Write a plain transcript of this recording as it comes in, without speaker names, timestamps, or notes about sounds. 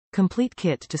Complete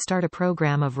kit to start a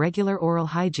program of regular oral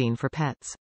hygiene for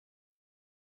pets.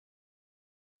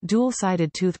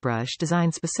 Dual-sided toothbrush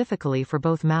designed specifically for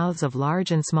both mouths of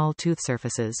large and small tooth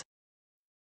surfaces.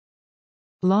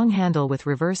 Long handle with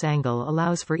reverse angle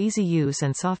allows for easy use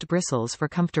and soft bristles for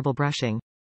comfortable brushing.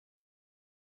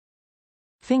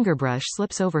 Fingerbrush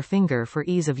slips over finger for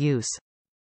ease of use.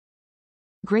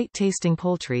 Great tasting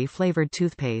poultry-flavored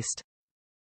toothpaste.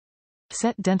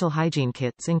 CET Dental Hygiene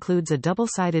Kits includes a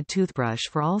double-sided toothbrush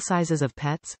for all sizes of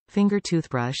pets, finger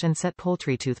toothbrush and CET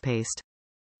Poultry Toothpaste.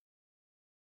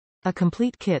 A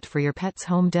complete kit for your pet's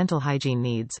home dental hygiene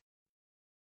needs.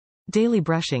 Daily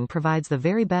brushing provides the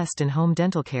very best in home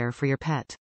dental care for your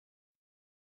pet.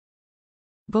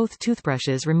 Both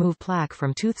toothbrushes remove plaque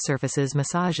from tooth surfaces,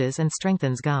 massages and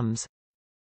strengthens gums.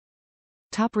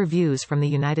 Top reviews from the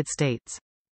United States.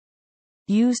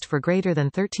 Used for greater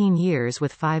than 13 years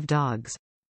with 5 dogs.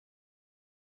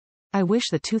 I wish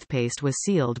the toothpaste was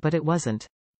sealed, but it wasn't.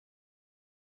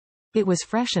 It was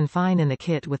fresh and fine in the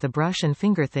kit with the brush and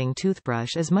finger thing.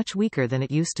 Toothbrush is much weaker than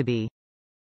it used to be.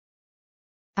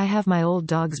 I have my old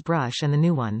dog's brush and the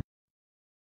new one.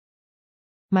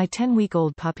 My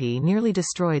 10-week-old puppy nearly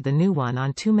destroyed the new one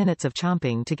on 2 minutes of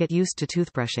chomping to get used to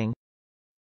toothbrushing.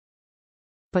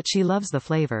 But she loves the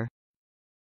flavor.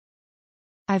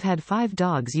 I've had 5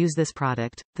 dogs use this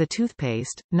product, the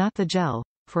toothpaste, not the gel,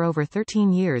 for over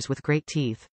 13 years with great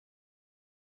teeth.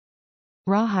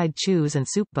 Rawhide chews and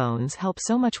soup bones help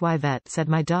so much. Vet said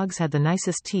my dog's had the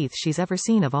nicest teeth she's ever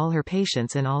seen of all her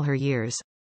patients in all her years.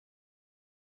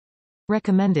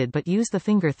 Recommended, but use the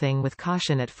finger thing with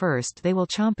caution at first. They will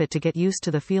chomp it to get used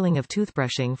to the feeling of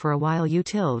toothbrushing for a while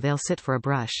till they'll sit for a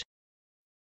brush.